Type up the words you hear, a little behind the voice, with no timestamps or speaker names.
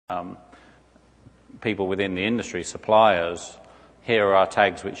people within the industry, suppliers, here are our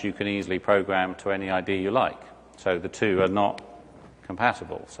tags which you can easily program to any ID you like. So the two are not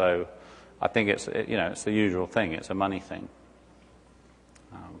compatible. So I think it's the usual thing. It's a money thing.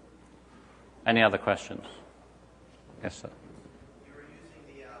 Any other questions? Yes, sir. You were using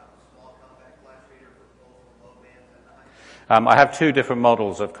the small compact flash reader for both low bands and high. I have two different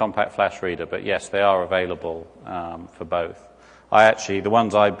models of compact flash reader, but yes, they are available for both. The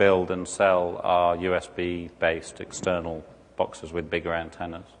ones I build and sell are USB-based external boxes with bigger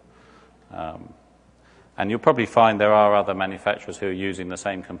antennas. And you'll probably find there are other manufacturers who are using the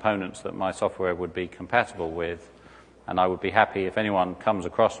same components that my software would be compatible with, and I would be happy if anyone comes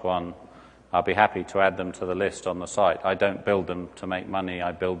across one. I'll be happy to add them to the list on the site. I don't build them to make money.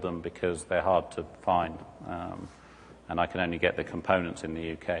 I build them because they're hard to find, and I can only get the components in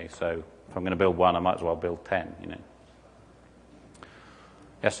the UK. So if I'm going to build one, I might as well build 10.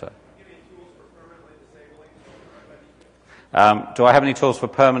 Yes, sir. Do I have any tools for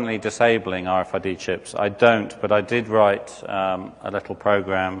permanently disabling RFID chips? I don't, but I did write a little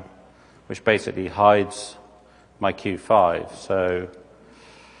program which basically hides my Q5. So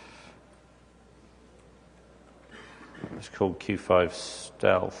it's called Q5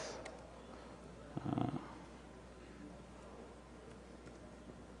 Stealth.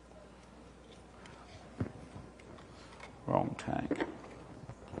 Wrong tag.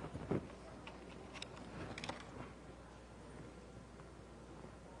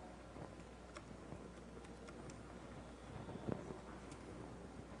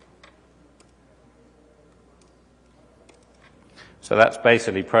 So that's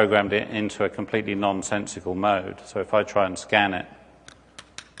basically programmed it into a completely nonsensical mode. So if I try and scan it,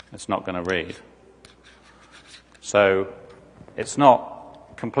 it's not going to read. So it's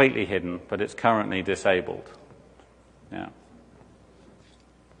not completely hidden, but it's currently disabled. Yeah.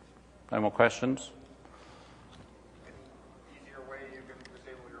 No more questions? Easier way you can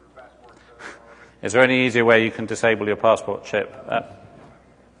disable your passport? Is there any easier way you can disable your passport chip?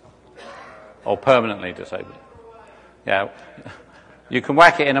 Or permanently disable it? Yeah. You can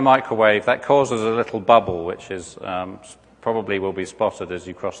whack it in a microwave. That causes a little bubble, which is probably will be spotted as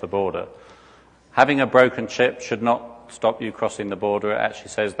you cross the border. Having a broken chip should not stop you crossing the border. It actually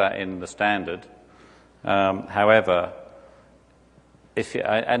says that in the standard. However,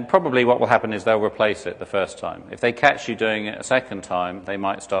 and probably what will happen is they'll replace it the first time. If they catch you doing it a second time, they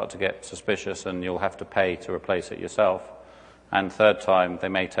might start to get suspicious, and you'll have to pay to replace it yourself. And third time, they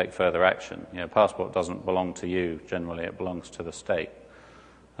may take further action. Passport doesn't belong to you generally; it belongs to the state.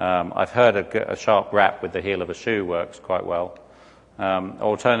 I've heard a sharp rap with the heel of a shoe works quite well.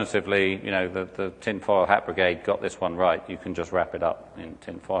 Alternatively, the tinfoil hat brigade got this one right. You can just wrap it up in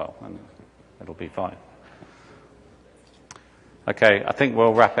tinfoil, and it'll be fine. Okay, I think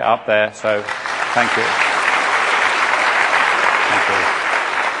we'll wrap it up there. So, thank you.